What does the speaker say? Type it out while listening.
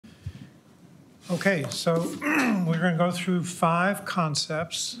Okay, so we're going to go through 5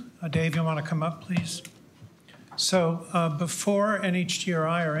 concepts. Dave, you want to come up, please? So before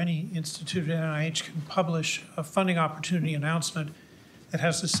NHGRI or any institute at NIH can publish a funding opportunity announcement that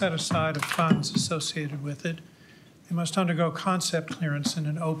has a set aside of funds associated with it, they must undergo concept clearance in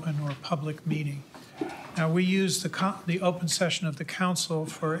an open or public meeting. Now, we use the open session of the council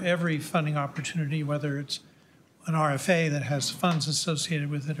for every funding opportunity, whether it's an RFA that has funds associated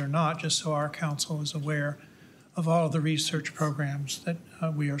with it or not, just so our council is aware of all of the research programs that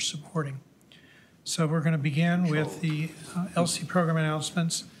we are supporting. So we're going to begin with the ELSI program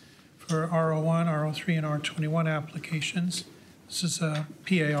announcements for R01, R03, and R21 applications. This is a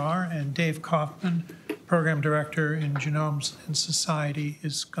PAR, and Dave Kauffman, Program Director in Genomes and Society,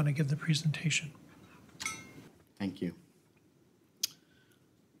 is going to give the presentation. Thank you.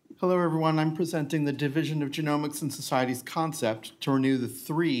 Hello, everyone. I'm presenting the Division of Genomics and Society's concept to renew the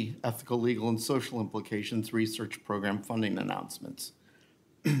 3 ethical, legal, and social implications research program funding announcements.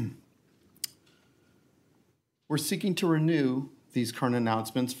 We're seeking to renew these current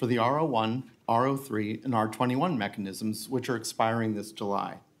announcements for the R01, R03, and R21 mechanisms, which are expiring this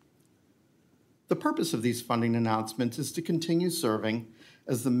July. The purpose of these funding announcements is to continue serving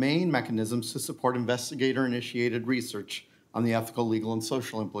as the main mechanisms to support investigator-initiated research on the ethical, legal, and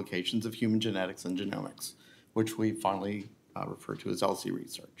social implications of human genetics and genomics, which we fondly refer to as ELSI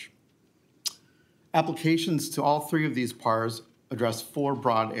research. Applications to all 3 of these PARs address 4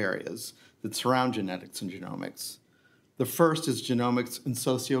 broad areas that surround genetics and genomics. The first is genomics and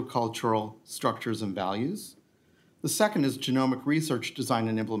sociocultural structures and values. The second is genomic research design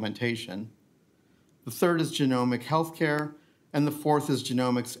and implementation. The third is genomic healthcare, and the fourth is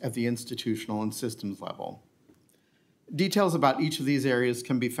genomics at the institutional and systems level. Details about each of these areas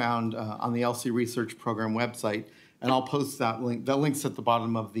can be found on the ELSI Research Program website, and I'll post that link. That link's at the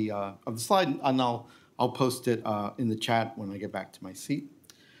bottom of the slide, and I'll post it in the chat when I get back to my seat.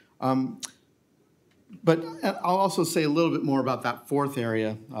 But I'll also say a little bit more about that 4th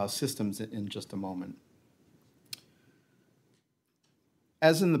area, systems, in just a moment.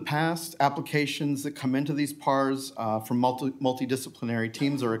 As in the past, applications that come into these PARs from multidisciplinary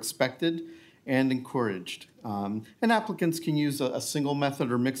teams are expected and encouraged. And applicants can use a single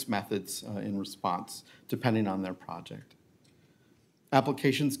method or mixed methods in response, depending on their project.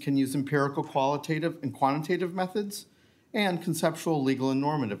 Applications can use empirical, qualitative, and quantitative methods, and conceptual, legal, and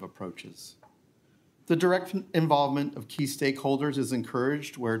normative approaches. The direct involvement of key stakeholders is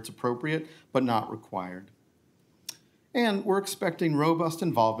encouraged where it's appropriate, but not required. And we're expecting robust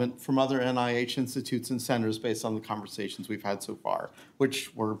involvement from other NIH institutes and centers based on the conversations we've had so far,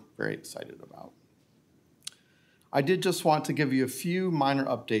 which we're very excited about. I did just want to give you a few minor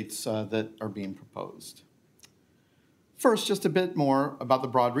updates that are being proposed. First, just a bit more about the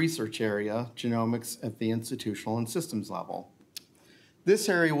broad research area, genomics at the institutional and systems level. This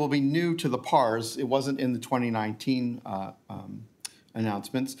area will be new to the PARs. It wasn't in the 2019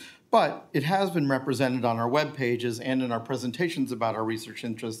 announcements, but it has been represented on our web pages and in our presentations about our research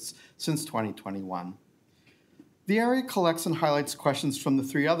interests since 2021. The area collects and highlights questions from the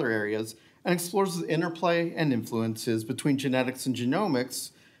 3 other areas and explores the interplay and influences between genetics and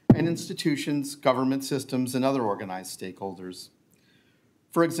genomics and institutions, government systems, and other organized stakeholders.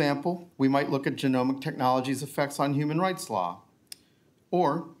 For example, we might look at genomic technology's effects on human rights law,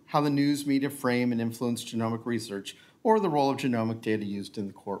 or how the news media frame and influence genomic research, or the role of genomic data used in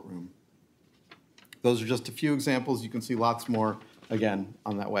the courtroom. Those are just a few examples. You can see lots more, again,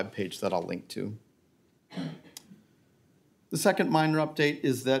 on that web page that I'll link to. The second minor update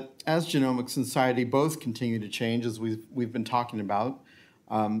is that as genomics and society both continue to change, as we've been talking about,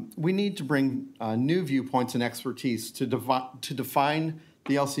 we need to bring new viewpoints and expertise to define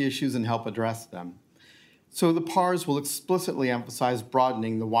the ELSI issues and help address them. So the PARs will explicitly emphasize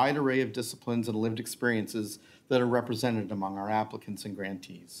broadening the wide array of disciplines and lived experiences that are represented among our applicants and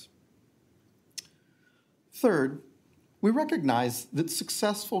grantees. Third, we recognize that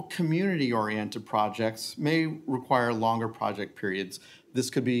successful community-oriented projects may require longer project periods. This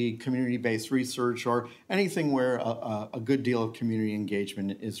could be community-based research or anything where a good deal of community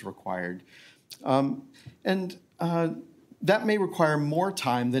engagement is required. That may require more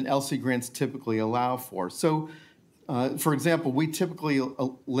time than ELSI grants typically allow for. So, for example, we typically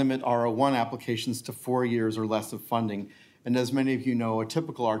limit R01 applications to 4 years or less of funding. And as many of you know, a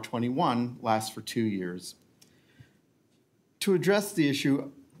typical R21 lasts for 2 years. To address the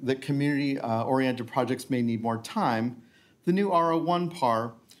issue that community-oriented projects may need more time, the new R01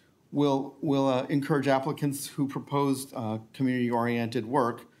 PAR will encourage applicants who proposed community-oriented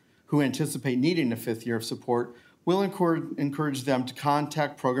work, who anticipate needing a 5th year of support, we'll encourage them to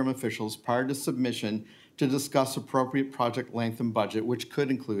contact program officials prior to submission to discuss appropriate project length and budget, which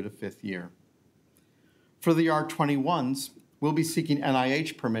could include a 5th year. For the R21s, we'll be seeking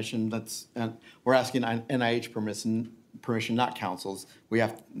NIH permission. We're asking NIH permission, not councils. We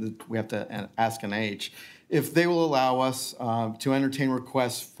have to ask NIH if they will allow us to entertain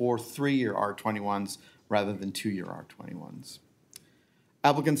requests for 3-year R21s rather than 2-year R21s.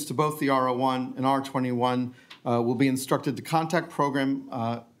 Applicants to both the R01 and R21 will be instructed to contact program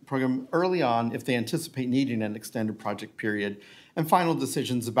early on if they anticipate needing an extended project period, and final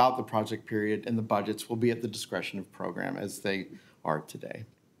decisions about the project period and the budgets will be at the discretion of program as they are today.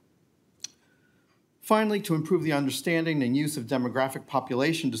 Finally, to improve the understanding and use of demographic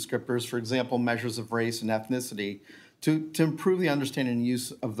population descriptors, for example, measures of race and ethnicity, to improve the understanding and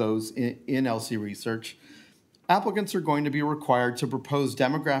use of those in ELSI research, applicants are going to be required to propose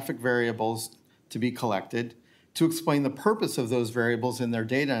demographic variables to be collected, to explain the purpose of those variables in their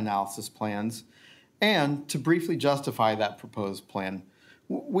data analysis plans, and to briefly justify that proposed plan.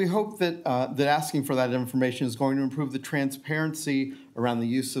 We hope that asking for that information is going to improve the transparency around the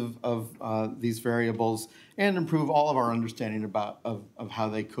use of these variables and improve all of our understanding of how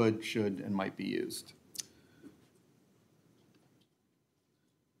they could, should, and might be used.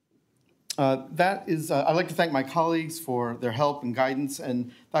 I'd like to thank my colleagues for their help and guidance,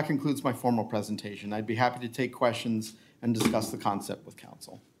 and that concludes my formal presentation. I'd be happy to take questions and discuss the concept with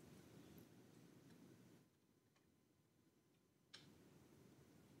council.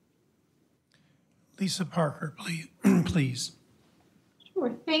 Lisa Parker, please.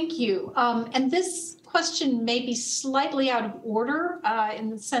 Sure, thank you. And this question may be slightly out of order in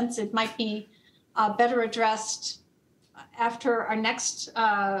the sense it might be better addressed after our next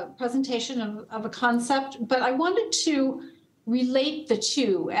presentation of a concept, but I wanted to relate the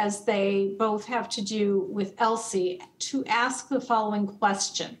two as they both have to do with ELSI to ask the following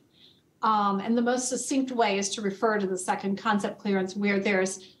question. And the most succinct way is to refer to the second concept clearance where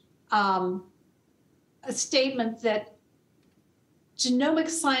there's a statement that genomic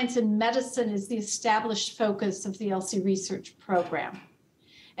science and medicine is the established focus of the ELSI research program.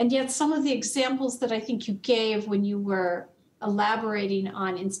 And yet some of the examples that I think you gave when you were elaborating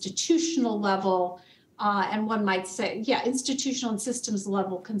on institutional level, and one might say, yeah, institutional and systems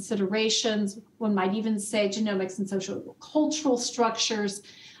level considerations, one might even say genomics and social cultural structures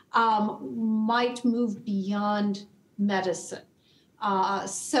might move beyond medicine.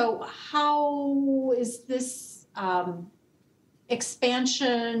 So how is this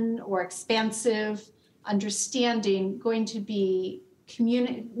expansion or expansive understanding going to be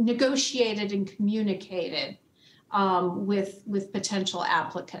negotiated and communicated with potential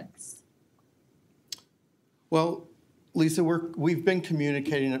applicants? Well, Lisa, we've been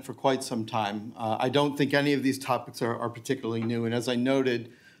communicating it for quite some time. I don't think any of these topics are particularly new, and as I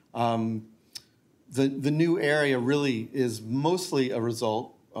noted, the new area really is mostly a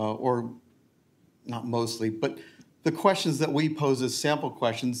result, or not mostly, but the questions that we pose as sample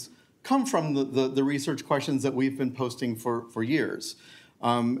questions come from the research questions that we've been posting for years.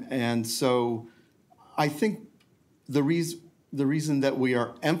 And so I think the reason that we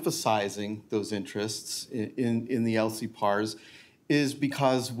are emphasizing those interests in the ELSI PARs is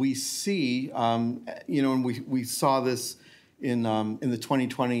because we see, you know, and we saw this in the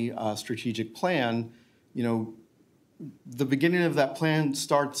 2020 strategic plan. You know, the beginning of that plan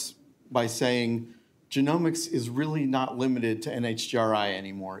starts by saying genomics is really not limited to NHGRI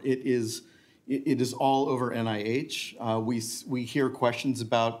anymore. It is all over NIH. We hear questions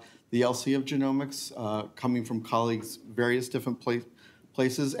about the ELSI of genomics coming from colleagues various different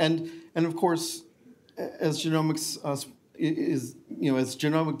places, and of course, as genomics as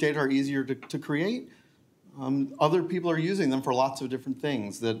genomic data are easier to create, other people are using them for lots of different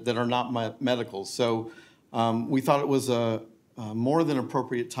things that are not medical. So we thought it was a more than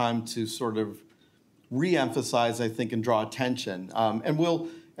appropriate time to sort of re-emphasize, I think, and draw attention. And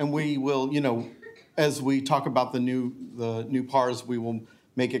we will, you know, as we talk about the new PARs, we will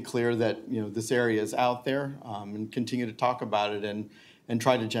make it clear that, you know, this area is out there, and continue to talk about it and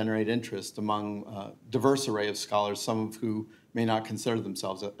try to generate interest among a diverse array of scholars, some of who may not consider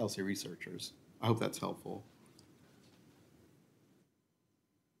themselves ELSI researchers. I hope that's helpful.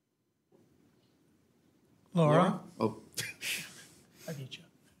 Laura? Oh. Aditya.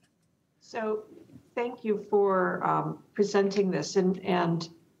 So thank you for presenting this, and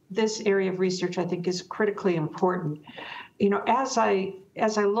this area of research I think is critically important. You know, as I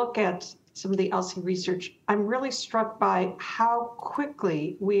look at some of the ELSI research, I'm really struck by how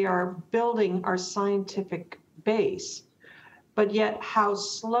quickly we are building our scientific base, but yet how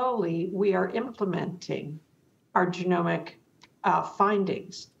slowly we are implementing our genomic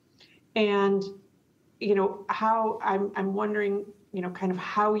findings. And, how I'm wondering, kind of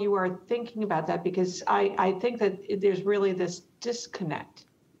how you are thinking about that, because I think that there's really this disconnect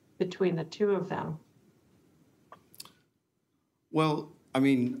between the two of them. Well, I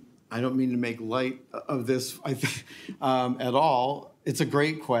mean, I don't mean to make light of this, I think, at all. It's a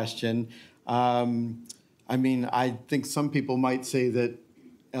great question. I mean, I think some people might say that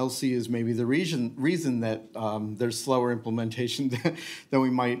ELSI is maybe the reason that there's slower implementation than we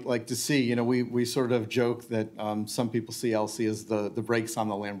might like to see. We sort of joke that some people see ELSI as the brakes on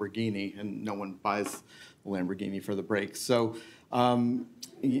the Lamborghini, and no one buys the Lamborghini for the brakes. So,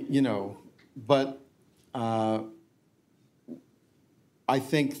 but I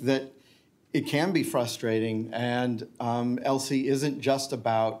think that it can be frustrating, and ELSI isn't just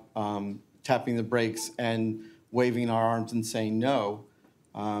about tapping the brakes and waving our arms and saying no.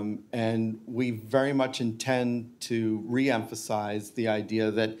 And we very much intend to re-emphasize the idea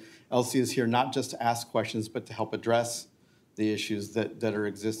that ELSI is here not just to ask questions, but to help address the issues that are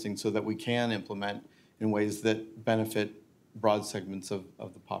existing so that we can implement in ways that benefit broad segments of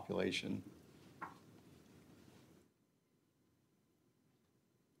the population.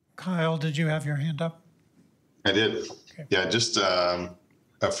 Kyle, did you have your hand up? I did. Okay. Yeah, just a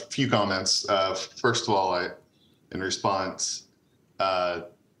few comments. First of all, in response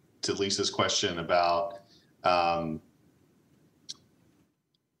to Lisa's question about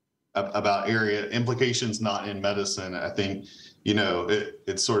area implications not in medicine, I think,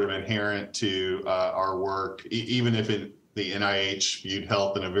 it's sort of inherent to our work, even if the NIH viewed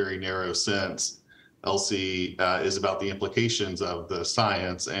health in a very narrow sense. ELSI is about the implications of the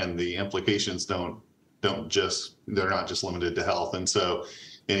science, and the implications they're not just limited to health. And so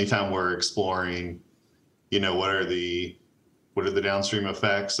anytime we're exploring, what are the downstream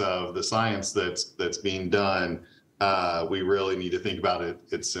effects of the science that's being done, we really need to think about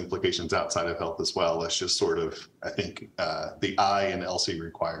its implications outside of health as well. That's just sort of, I think, the I in ELSI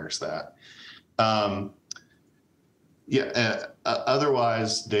requires that.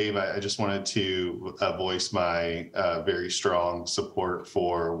 Otherwise, Dave, I just wanted to voice my very strong support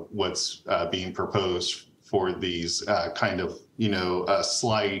for what's being proposed for these kind of,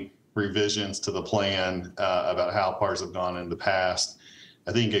 slight revisions to the plan about how PARs have gone in the past.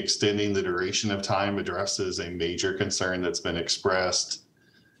 I think extending the duration of time addresses a major concern that's been expressed,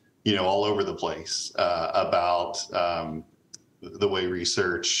 all over the place about the way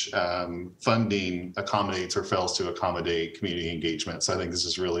research funding accommodates or fails to accommodate community engagement. So I think this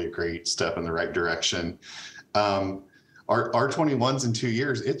is really a great step in the right direction. R21s in 2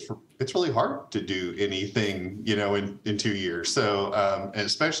 years, it's really hard to do anything, in 2 years. So, and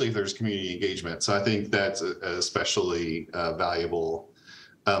especially if there's community engagement. So I think that's a especially valuable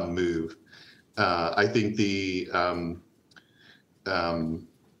move. I think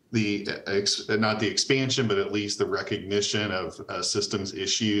not the expansion, but at least the recognition of systems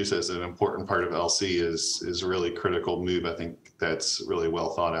issues as an important part of ELSI is a really critical move. I think that's really well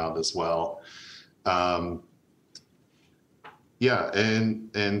thought out as well.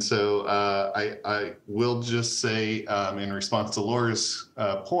 And so I will just say in response to Laura's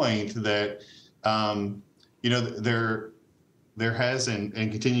point that there has and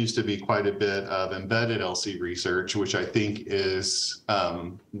continues to be quite a bit of embedded ELSI research, which I think is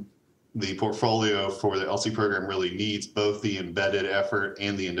the portfolio for the ELSI program really needs both the embedded effort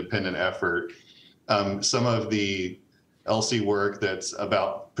and the independent effort. Some of the ELSI work that's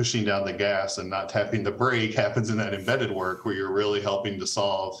about pushing down the gas and not tapping the brake happens in that embedded work, where you're really helping to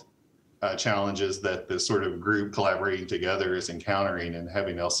solve challenges that this sort of group collaborating together is encountering, and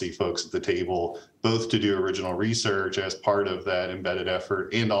having ELSI folks at the table, both to do original research as part of that embedded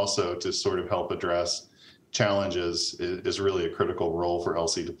effort and also to sort of help address challenges is really a critical role for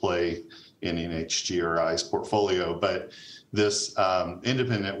ELSI to play in NHGRI's portfolio. But this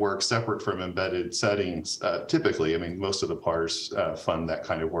independent work separate from embedded settings, typically, I mean, most of the PARs fund that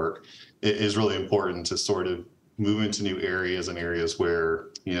kind of work, is really important to sort of move into new areas and areas where,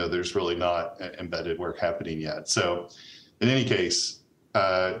 there's really not embedded work happening yet. So in any case,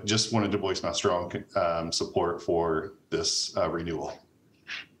 just wanted to voice my strong support for this renewal.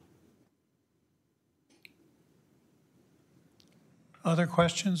 Other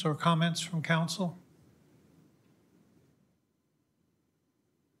questions or comments from council?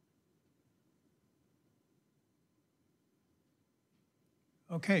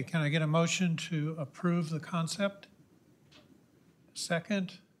 Okay, can I get a motion to approve the concept?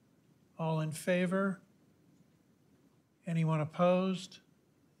 Second, all in favor? Anyone opposed?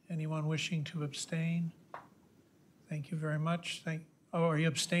 Anyone wishing to abstain? Thank you very much. Are you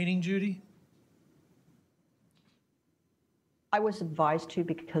abstaining, Judy? I was advised to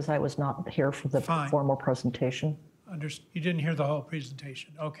because I was not here for the Fine. formal presentation. You didn't hear the whole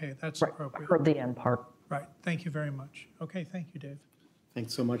presentation. Okay, that's Right, appropriate. heard the end part. Right, thank you very much. Okay, thank you, Dave.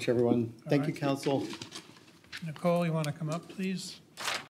 Thanks so much, everyone. Thank you, right. council. Nicole, you want to come up, please?